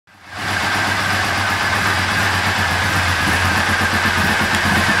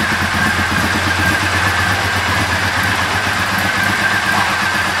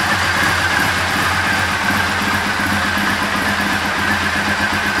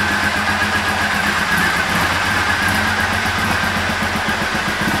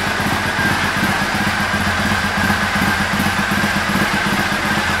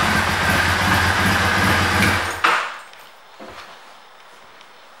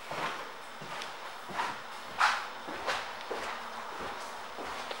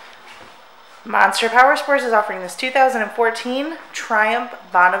Monster Powersports is offering this 2014 Triumph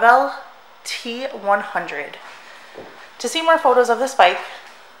Bonneville T100. To see more photos of this bike,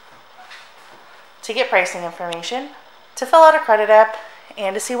 to get pricing information, to fill out a credit app,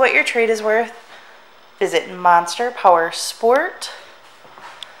 and to see what your trade is worth, visit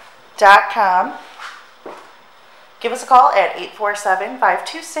monsterpowersport.com. Give us a call at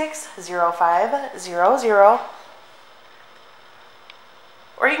 847-526-0500.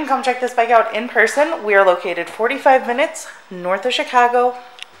 Or you can come check this bike out in person. We are located 45 minutes north of Chicago.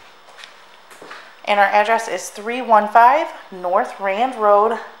 And our address is 315 North Rand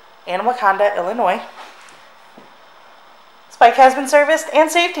Road in Wauconda, Illinois. This bike has been serviced and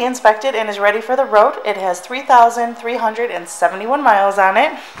safety inspected and is ready for the road. It has 3,371 miles on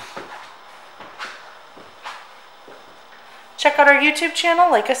it. Check out our YouTube channel,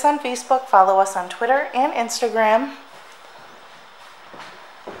 like us on Facebook, follow us on Twitter and Instagram.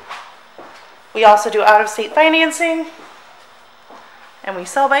 We also do out-of-state financing, and we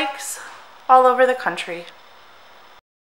sell bikes all over the country.